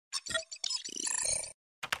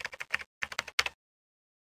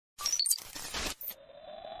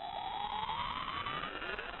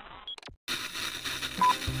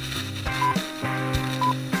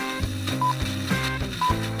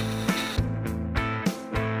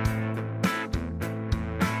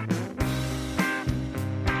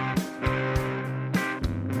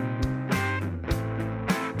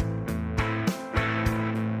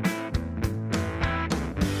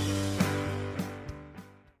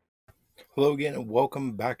Hello again, and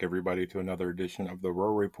welcome back, everybody, to another edition of the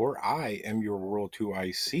Rural Report. I am your Rural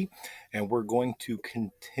 2IC, and we're going to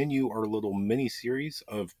continue our little mini series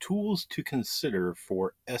of tools to consider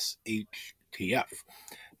for SHTF.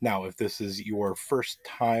 Now, if this is your first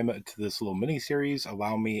time to this little mini series,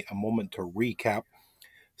 allow me a moment to recap.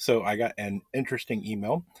 So I got an interesting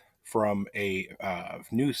email from a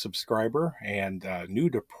new subscriber and new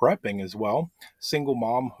to prepping as well. Single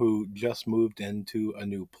mom who just moved into a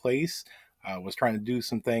new place, was trying to do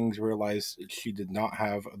some things, realized she did not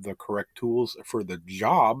have the correct tools for the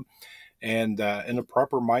job. And in a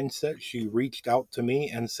proper mindset, she reached out to me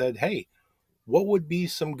and said, "Hey, what would be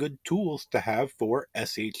some good tools to have for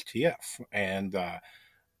SHTF?" And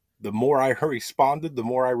the more I responded, the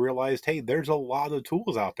more I realized, hey, there's a lot of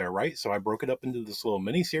tools out there, right? So I broke it up into this little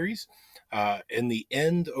mini series. In the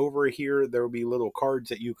end, over here, there will be little cards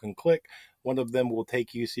that you can click. One of them will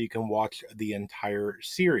take you so you can watch the entire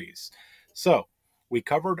series. So we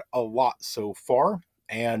covered a lot so far,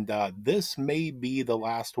 and this may be the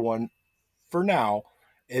last one for now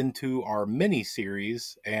into our mini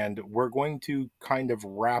series, and we're going to kind of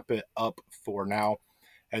wrap it up for now.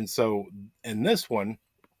 And so in this one,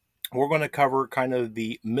 we're going to cover kind of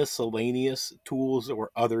the miscellaneous tools or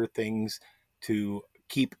other things to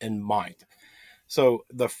keep in mind. So,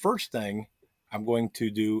 the first thing I'm going to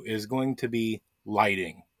do is going to be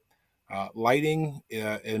lighting. Lighting,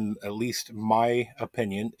 in at least my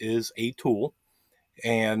opinion, is a tool,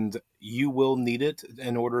 and you will need it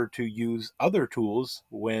in order to use other tools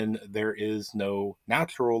when there is no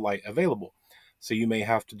natural light available. So you may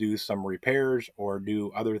have to do some repairs or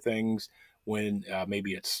do other things when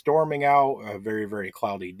maybe it's storming out, a very, very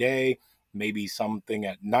cloudy day, maybe something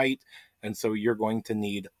at night. And so you're going to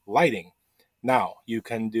need lighting. Now, you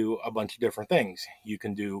can do a bunch of different things. You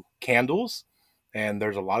can do candles, and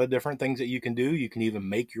there's a lot of different things that you can do. You can even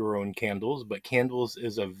make your own candles, but candles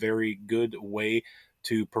is a very good way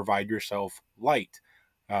to provide yourself light.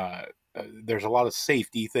 Uh, there's a lot of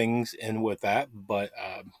safety things in with that, but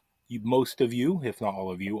most of you, if not all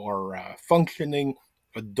of you, are functioning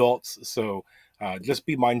adults. So just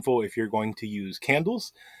be mindful if you're going to use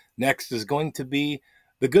candles. Next is going to be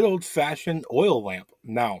the good old fashioned oil lamp.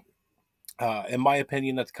 Now, in my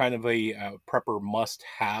opinion, that's kind of a prepper must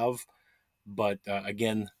have, but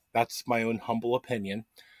again, that's my own humble opinion.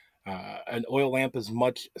 An oil lamp is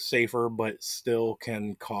much safer, but still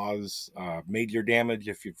can cause major damage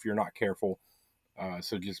if you're not careful.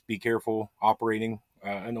 So just be careful operating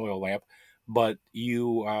an oil lamp. But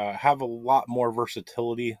you have a lot more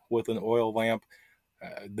versatility with an oil lamp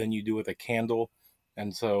than you do with a candle.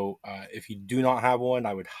 And so, if you do not have one,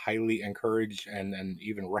 I would highly encourage and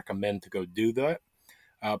even recommend to go do that.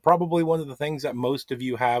 Probably one of the things that most of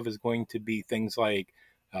you have is going to be things like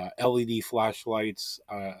LED flashlights,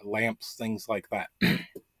 lamps, things like that.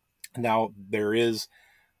 Now, there is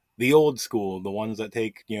the old school, the ones that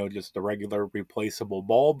take, just a regular replaceable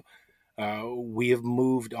bulb. We have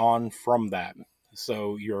moved on from that.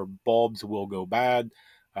 So your bulbs will go bad.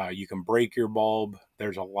 You can break your bulb.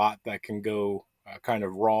 There's a lot that can go kind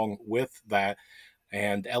of wrong with that.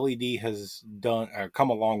 And LED has done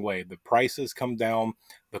come a long way. The prices come down,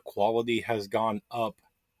 the quality has gone up.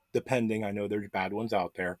 Depending, I know there's bad ones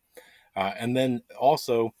out there, and then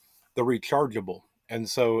also the rechargeable. And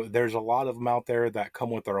so there's a lot of them out there that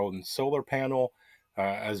come with their own solar panel,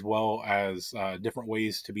 as well as different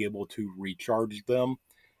ways to be able to recharge them.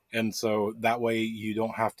 And so that way you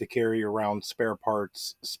don't have to carry around spare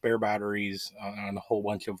parts, spare batteries, and a whole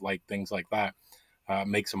bunch of like things like that.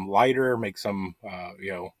 Makes them lighter, makes them,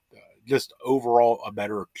 just overall a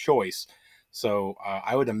better choice. So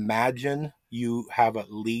I would imagine you have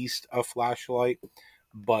at least a flashlight,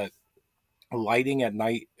 but lighting at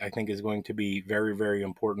night I think is going to be very, very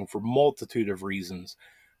important for multitude of reasons.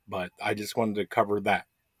 But I just wanted to cover that.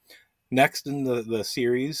 Next in the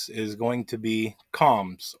series is going to be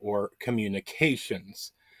comms or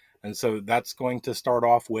communications. And so that's going to start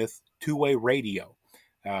off with two-way radio.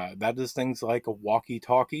 That is things like a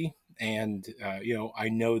walkie-talkie. And, I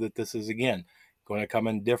know that this is, again, going to come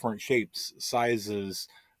in different shapes, sizes,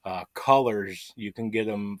 colors. You can get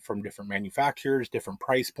them from different manufacturers, different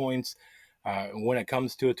price points. When it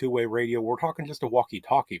comes to a two-way radio, we're talking just a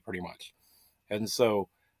walkie-talkie pretty much. And so,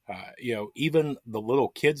 even the little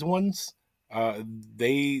kids ones,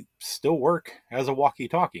 they still work as a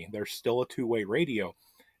walkie-talkie. They're still a two-way radio,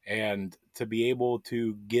 and to be able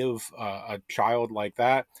to give a child like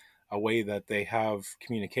that a way that they have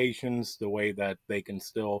communications, the way that they can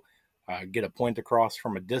still get a point across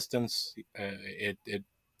from a distance, it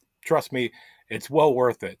trust me, it's well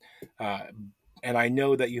worth it. And I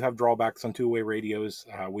know that you have drawbacks on two-way radios.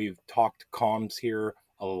 We've talked comms here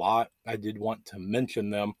a lot. I did want to mention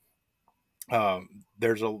them.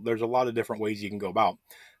 There's a lot of different ways you can go about.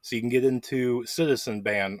 So you can get into citizen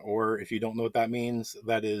band, or if you don't know what that means,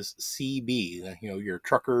 that is CB. Your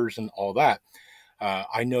truckers and all that.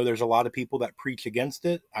 I know there's a lot of people that preach against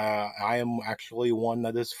it. I am actually one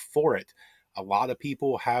that is for it. A lot of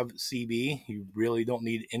people have CB. You really don't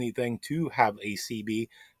need anything to have a CB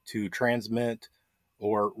to transmit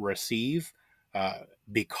or receive,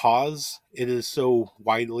 because it is so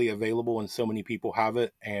widely available and so many people have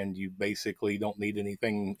it, and you basically don't need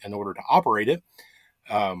anything in order to operate it.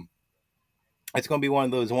 Um, it's going to be one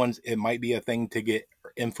of those ones. It might be a thing to get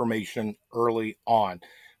information early on,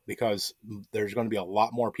 because there's going to be a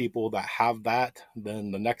lot more people that have that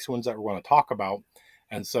than the next ones that we're going to talk about.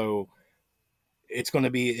 And so it's going to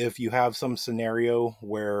be, if you have some scenario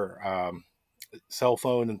where cell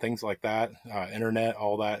phone and things like that, internet,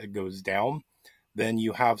 all that, it goes down, then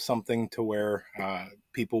you have something to where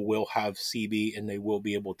people will have CB and they will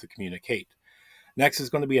be able to communicate. Next is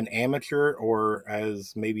going to be an amateur, or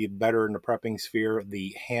as maybe better in the prepping sphere,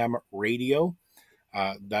 the ham radio.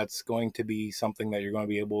 That's going to be something that you're going to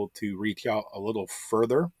be able to reach out a little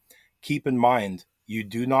further. Keep in mind, you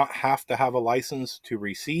do not have to have a license to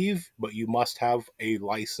receive, but you must have a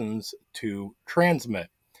license to transmit.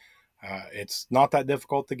 It's not that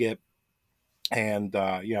difficult to get. And,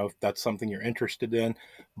 if that's something you're interested in,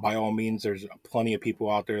 by all means, there's plenty of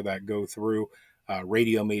people out there that go through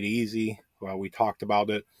Radio Made Easy. Well, we talked about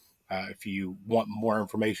it. If you want more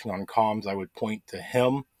information on comms, I would point to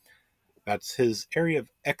him. That's his area of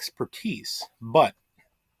expertise. But,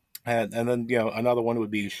 and then, another one would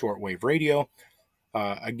be shortwave radio.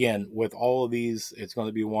 Again, with all of these, it's going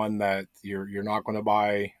to be one that you're not going to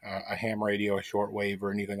buy a ham radio, a shortwave,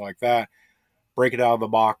 or anything like that. Break it out of the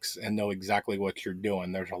box and know exactly what you're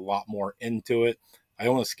doing. There's a lot more into it. I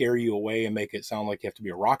don't want to scare you away and make it sound like you have to be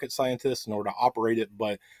a rocket scientist in order to operate it,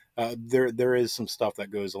 but there is some stuff that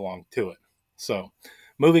goes along to it. So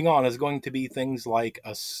moving on is going to be things like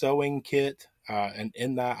a sewing kit, and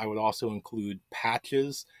in that I would also include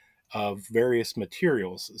patches of various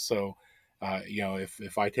materials. So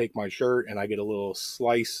if I take my shirt and I get a little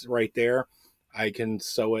slice right there, I can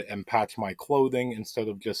sew it and patch my clothing instead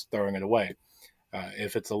of just throwing it away.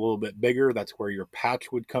 If it's a little bit bigger, that's where your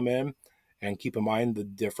patch would come in. And keep in mind the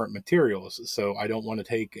different materials. So I don't want to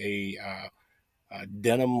take a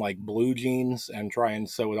denim like blue jeans and try and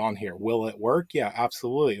sew it on here. Will it work? Yeah,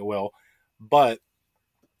 absolutely it will. But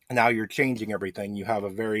now you're changing everything. You have a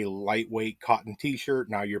very lightweight cotton t-shirt.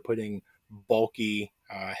 Now you're putting bulky,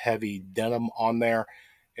 heavy denim on there.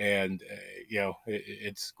 And,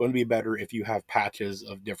 it's going to be better if you have patches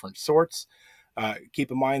of different sorts. Keep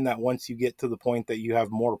in mind that once you get to the point that you have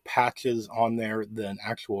more patches on there than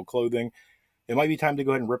actual clothing, it might be time to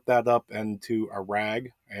go ahead and rip that up into a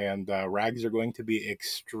rag. And rags are going to be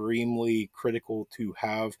extremely critical to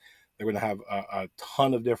have. They're going to have a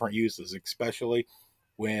ton of different uses, especially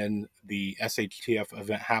when the SHTF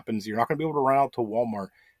event happens. You're not going to be able to run out to Walmart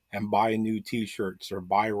and buy new t-shirts or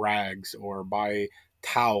buy rags or buy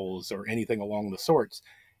towels or anything along the sorts.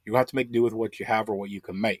 You have to make do with what you have or what you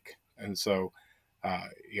can make. And so,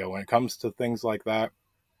 when it comes to things like that,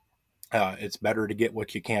 it's better to get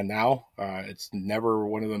what you can now. It's never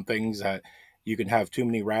one of them things that you can have too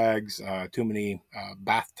many rags, too many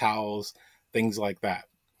bath towels, things like that.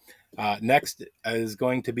 Next is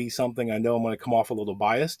going to be something I know I'm going to come off a little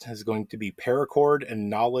biased, is going to be paracord and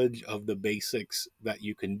knowledge of the basics that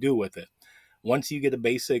you can do with it. Once you get a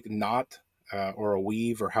basic knot or a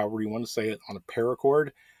weave, or however you want to say it, on a paracord,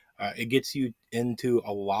 it gets you into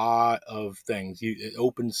a lot of things. It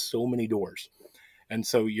opens so many doors. And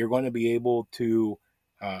so you're going to be able to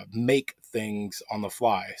make things on the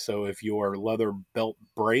fly. So if your leather belt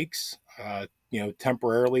breaks,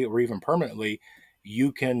 temporarily or even permanently,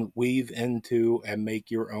 you can weave into and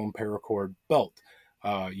make your own paracord belt.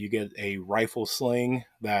 You get a rifle sling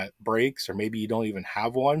that breaks, or maybe you don't even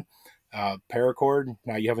have one. Paracord,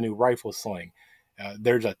 now you have a new rifle sling.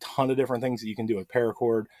 There's a ton of different things that you can do with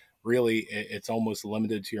paracord. Really, it's almost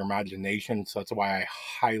limited to your imagination. So that's why I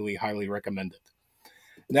highly, highly recommend it.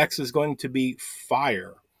 Next is going to be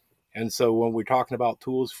fire. And so when we're talking about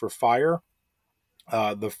tools for fire,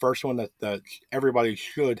 the first one that everybody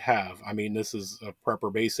should have, I mean, this is a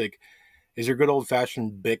prepper basic, is your good old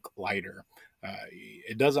fashioned Bic lighter.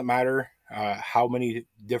 It doesn't matter how many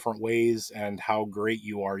different ways and how great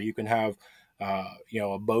you are. You can have,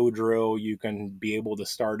 a bow drill. You can be able to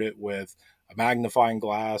start it with a magnifying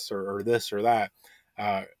glass or this or that.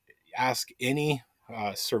 Ask any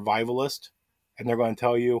survivalist, and they're going to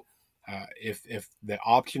tell you If the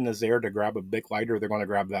option is there to grab a Bic lighter, they're going to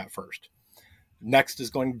grab that first. Next is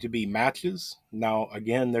going to be matches. Now,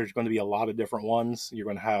 again, there's going to be a lot of different ones. You're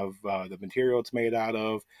going to have the material it's made out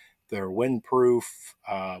of, they're windproof,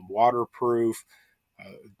 waterproof,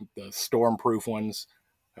 the stormproof ones.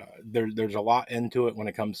 There's a lot into it when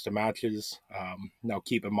it comes to matches. Now,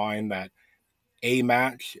 keep in mind that a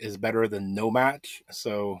match is better than no match.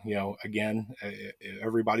 So, again,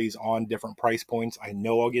 everybody's on different price points. I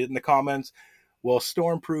know I'll get in the comments, well,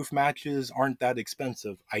 stormproof matches aren't that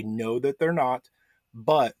expensive. I know that they're not,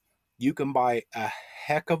 but you can buy a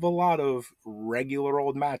heck of a lot of regular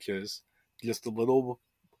old matches, just a little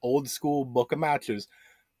old school book of matches,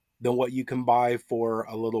 than what you can buy for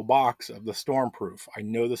a little box of the stormproof. I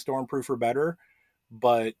know the stormproof are better,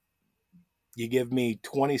 but you give me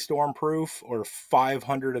 20 stormproof or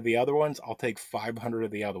 500 of the other ones, I'll take 500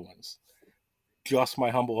 of the other ones. Just my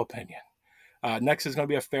humble opinion. Next is going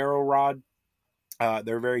to be a ferro rod.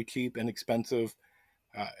 They're very cheap and inexpensive,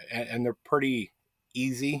 and they're pretty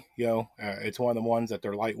easy. It's one of the ones that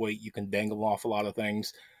they're lightweight. You can dangle off a lot of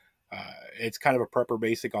things. It's kind of a prepper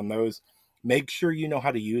basic on those. Make sure you know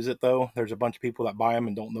how to use it, though. There's a bunch of people that buy them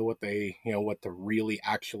and don't know what to really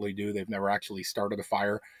actually do. They've never actually started a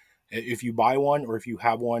fire. If you buy one, or if you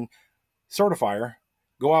have one, start a fire,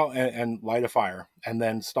 go out and light a fire, and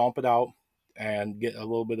then stomp it out and get a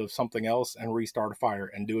little bit of something else and restart a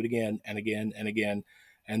fire and do it again and again and again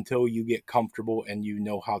until you get comfortable and you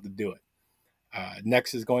know how to do it.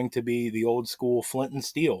 Next is going to be the old school flint and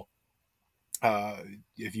steel.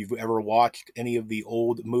 If you've ever watched any of the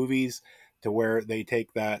old movies to where they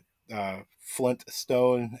take that flint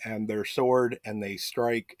stone and their sword and they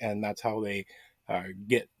strike, and that's how they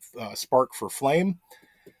get spark for flame.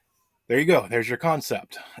 There you go. There's your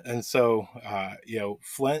concept. And so,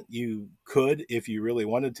 flint, you could, if you really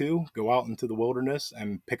wanted to, go out into the wilderness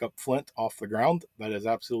and pick up flint off the ground. That is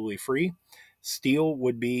absolutely free. Steel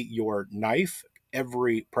would be your knife.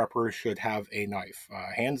 Every prepper should have a knife.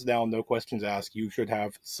 Hands down, no questions asked. You should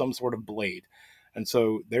have some sort of blade. And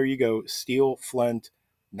so there you go. Steel, flint.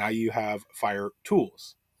 Now you have fire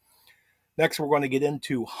tools. Next, we're going to get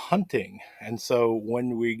into hunting. And so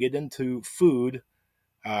when we get into food,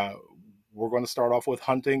 we're going to start off with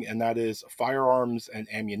hunting, and that is firearms and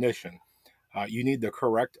ammunition. You need the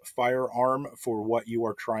correct firearm for what you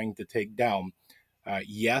are trying to take down.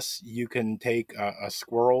 Yes, you can take a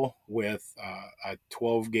squirrel with a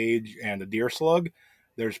 12 gauge and a deer slug.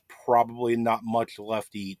 There's probably not much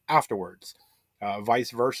left to eat afterwards.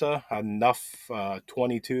 Vice versa, enough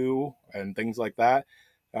 22 and things like that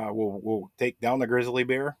will take down the grizzly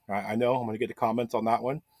bear. I know I'm going to get the comments on that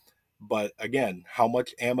one. But again, how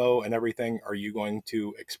much ammo and everything are you going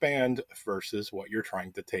to expand versus what you're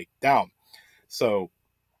trying to take down? So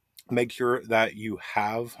make sure that you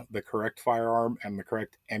have the correct firearm and the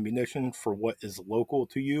correct ammunition for what is local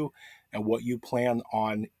to you and what you plan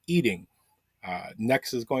on eating.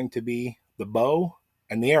 Next is going to be the bow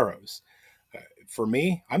and the arrows. For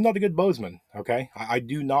me, I'm not a good bowsman, okay? I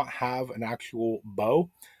do not have an actual bow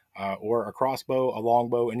or a crossbow, a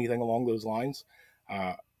longbow, anything along those lines.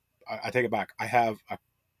 I take it back. I have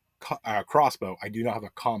a crossbow. I do not have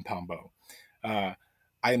a compound bow. I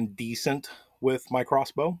am decent with my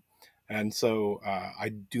crossbow, and so I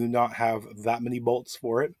do not have that many bolts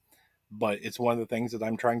for it, but it's one of the things that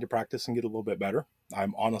I'm trying to practice and get a little bit better.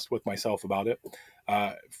 I'm honest with myself about it.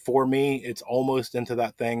 For me, it's almost into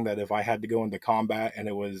that thing that if I had to go into combat and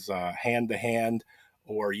it was hand to hand,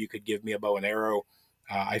 or you could give me a bow and arrow,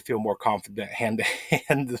 I feel more confident hand to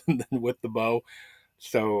hand than with the bow.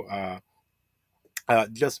 So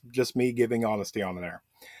just me giving honesty on there.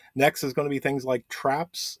 Next is going to be things like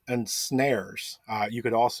traps and snares. You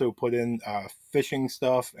could also put in fishing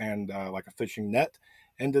stuff and like a fishing net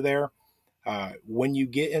into there. When you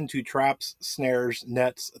get into traps, snares,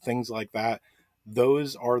 nets, things like that,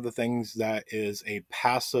 those are the things that is a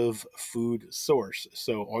passive food source.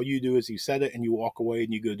 So all you do is you set it and you walk away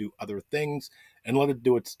and you go do other things and let it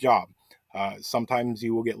do its job. Sometimes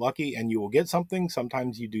you will get lucky and you will get something.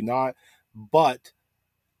 Sometimes you do not. But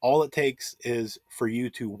all it takes is for you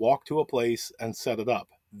to walk to a place and set it up.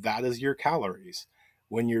 That is your calories.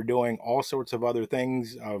 When you're doing all sorts of other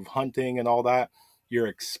things of hunting and all that, you're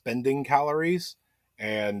expending calories.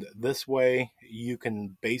 And this way you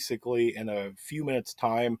can basically, in a few minutes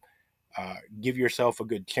time, give yourself a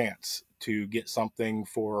good chance to get something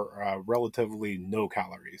for relatively no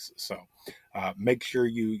calories. So make sure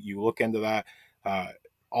you look into that.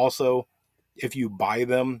 Also, if you buy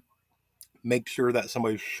them, make sure that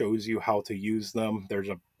somebody shows you how to use them. There's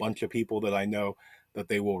a bunch of people that I know that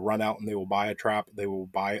they will run out and they will buy a trap, they will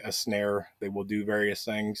buy a snare, they will do various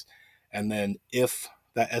things. And then if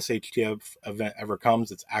that SHTF event ever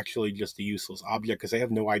comes, it's actually just a useless object because they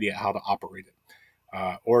have no idea how to operate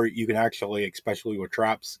it. Or you can actually, especially with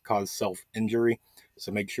traps, cause self-injury.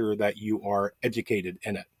 So make sure that you are educated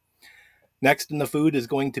in it. Next in the food is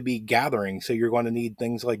going to be gathering. So you're going to need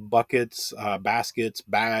things like buckets, baskets,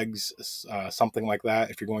 bags, something like that.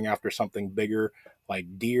 If you're going after something bigger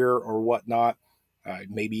like deer or whatnot,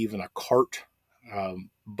 maybe even a cart.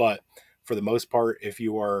 But for the most part, if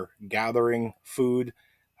you are gathering food,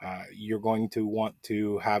 you're going to want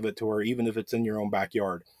to have it to where even if it's in your own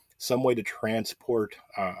backyard, some way to transport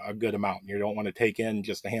a good amount. You don't want to take in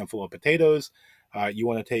just a handful of potatoes. You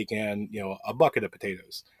want to take in, a bucket of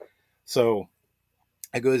potatoes. So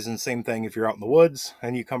it goes in the same thing if you're out in the woods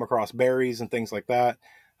and you come across berries and things like that.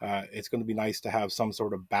 It's going to be nice to have some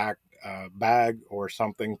sort of bag or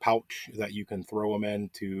something, pouch that you can throw them in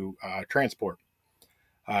to transport.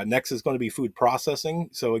 Next is going to be food processing.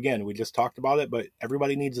 So again, we just talked about it, but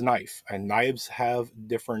everybody needs a knife, and knives have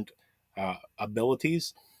different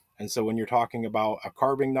abilities. And so when you're talking about a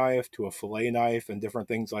carving knife to a fillet knife and different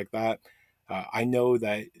things like that, I know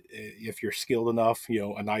that if you're skilled enough,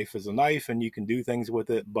 a knife is a knife and you can do things with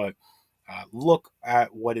it, but look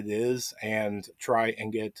at what it is and try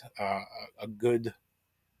and get a good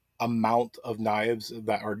amount of knives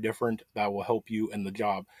that are different that will help you in the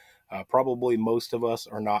job. Probably most of us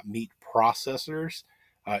are not meat processors.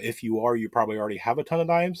 If you are, you probably already have a ton of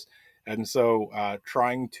knives. And so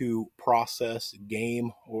trying to process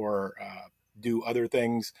game or do other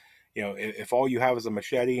things, if all you have is a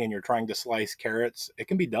machete and you're trying to slice carrots, it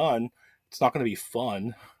can be done. It's not going to be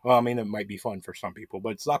fun. Well, I mean, it might be fun for some people,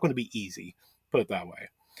 but it's not going to be easy, put it that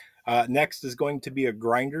way. Next is going to be a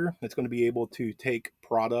grinder that's going to be able to take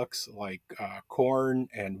products like corn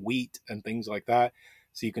and wheat and things like that.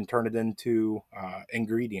 So you can turn it into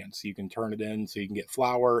ingredients. You can turn it in so you can get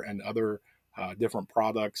flour and other different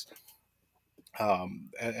products.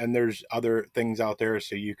 And there's other things out there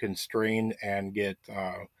so you can strain and get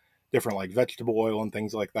different like vegetable oil and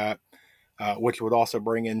things like that. Which would also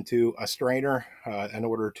bring into a strainer in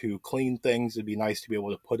order to clean things. It'd be nice to be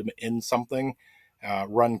able to put them in something,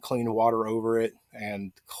 run clean water over it,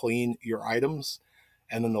 and clean your items.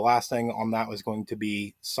 And then the last thing on that was going to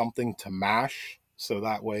be something to mash, so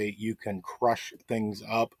that way you can crush things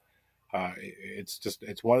up.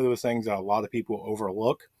 It's one of those things that a lot of people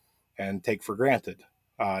overlook and take for granted.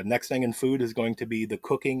 Next thing in food is going to be the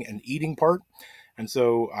cooking and eating part. And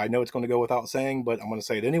so I know it's going to go without saying, but I'm going to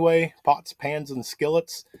say it anyway. Pots, pans, and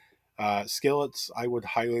skillets. Skillets, I would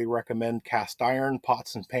highly recommend cast iron.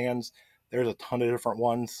 Pots and pans, there's a ton of different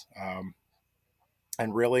ones.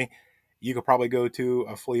 And really, you could probably go to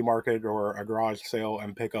a flea market or a garage sale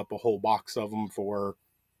and pick up a whole box of them for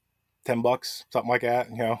 $10, something like that.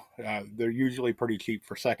 They're usually pretty cheap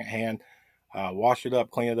for secondhand. Wash it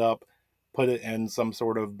up, clean it up, put it in some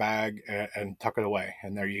sort of bag and tuck it away.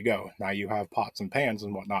 And there you go. Now you have pots and pans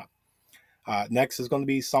and whatnot. Next is going to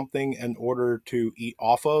be something in order to eat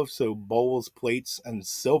off of. So bowls, plates, and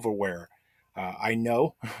silverware. I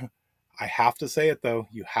know I have to say it though.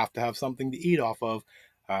 You have to have something to eat off of.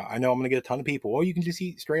 I know I'm going to get a ton of people. Oh, you can just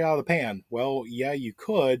eat straight out of the pan. Well, yeah, you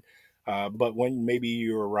could. But when maybe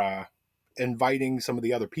you're inviting some of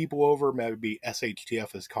the other people over, maybe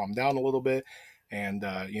SHTF has calmed down a little bit, and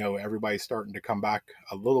everybody's starting to come back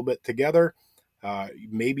a little bit together.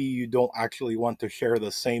 Maybe you don't actually want to share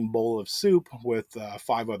the same bowl of soup with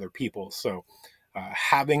 5 other people. So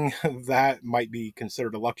having that might be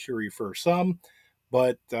considered a luxury for some.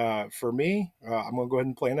 But for me, I'm going to go ahead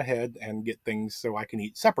and plan ahead and get things so I can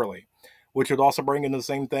eat separately, which would also bring in the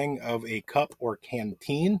same thing of a cup or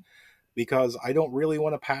canteen, because I don't really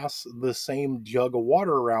want to pass the same jug of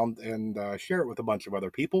water around and share it with a bunch of other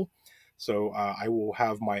people. So I will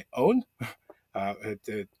have my own.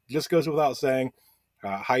 It just goes without saying,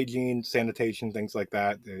 hygiene, sanitation, things like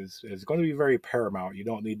that is going to be very paramount. You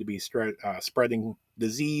don't need to be spreading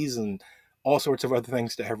disease and all sorts of other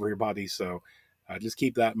things to everybody. So just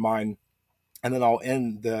keep that in mind. And then I'll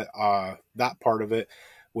end that part of it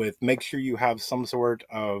with make sure you have some sort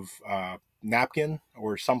of napkin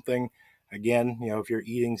or something. Again, if you're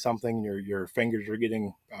eating something, your fingers are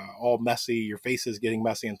getting all messy, your face is getting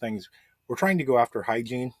messy and things. We're trying to go after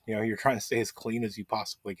hygiene. You're trying to stay as clean as you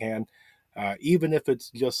possibly can, even if it's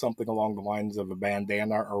just something along the lines of a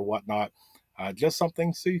bandana or whatnot. Just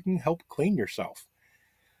something so you can help clean yourself.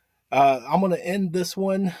 I'm going to end this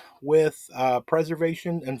one with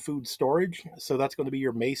preservation and food storage. So that's going to be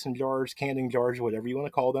your mason jars, canning jars, whatever you want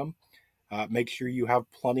to call them. Make sure you have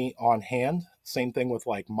plenty on hand. Same thing with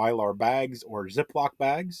like Mylar bags or Ziploc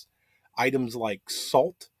bags. Items like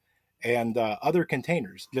salt and other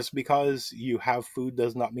containers. Just because you have food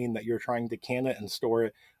does not mean that you're trying to can it and store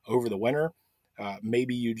it over the winter.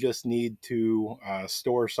 Maybe you just need to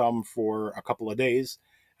store some for a couple of days,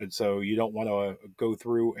 and so you don't want to go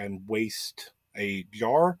through and waste a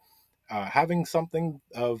jar. Having something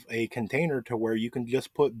of a container to where you can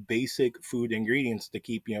just put basic food ingredients to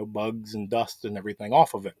keep, bugs and dust and everything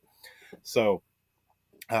off of it. So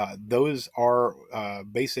those are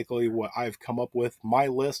basically what I've come up with. My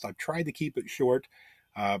list, I've tried to keep it short,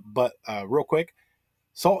 but real quick,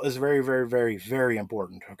 salt is very, very, very, very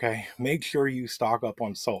important. Okay, make sure you stock up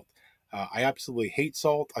on salt. I absolutely hate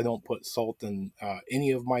salt. I don't put salt in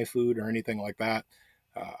any of my food or anything like that.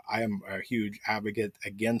 I am a huge advocate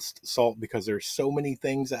against salt because there's so many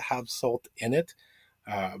things that have salt in it.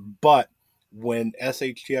 But when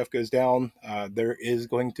SHTF goes down, there is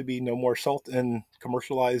going to be no more salt in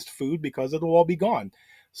commercialized food because it'll all be gone.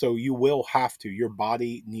 So you will have to. Your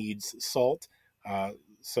body needs salt.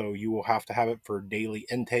 So you will have to have it for daily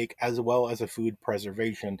intake as well as a food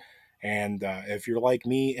preservation. And if you're like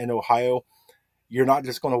me in Ohio, you're not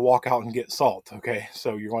just going to walk out and get salt. Okay.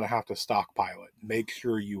 So you're going to have to stockpile it. Make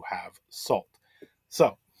sure you have salt.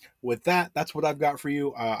 So, with that, that's what I've got for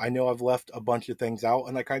you. I know I've left a bunch of things out,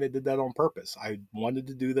 and I kind of did that on purpose. I wanted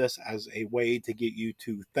to do this as a way to get you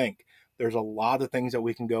to think. There's a lot of things that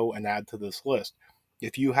we can go and add to this list.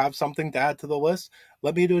 If you have something to add to the list,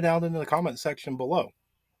 let me do it down in the comment section below.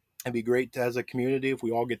 It'd be great as a community if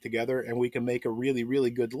we all get together and we can make a really, really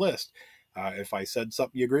good list. If I said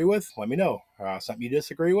something you agree with, let me know. Something you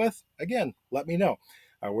disagree with, again, let me know.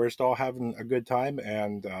 We're just all having a good time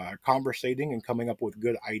and conversating and coming up with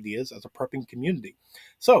good ideas as a prepping community.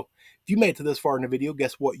 So, if you made it to this far in the video,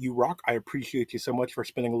 guess what? You rock. I appreciate you so much for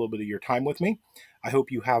spending a little bit of your time with me. I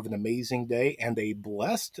hope you have an amazing day and a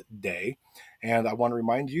blessed day. And I want to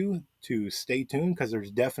remind you to stay tuned because there's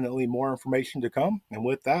definitely more information to come. And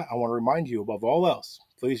with that, I want to remind you above all else,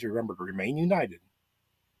 please remember to remain united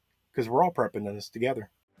because we're all prepping this together.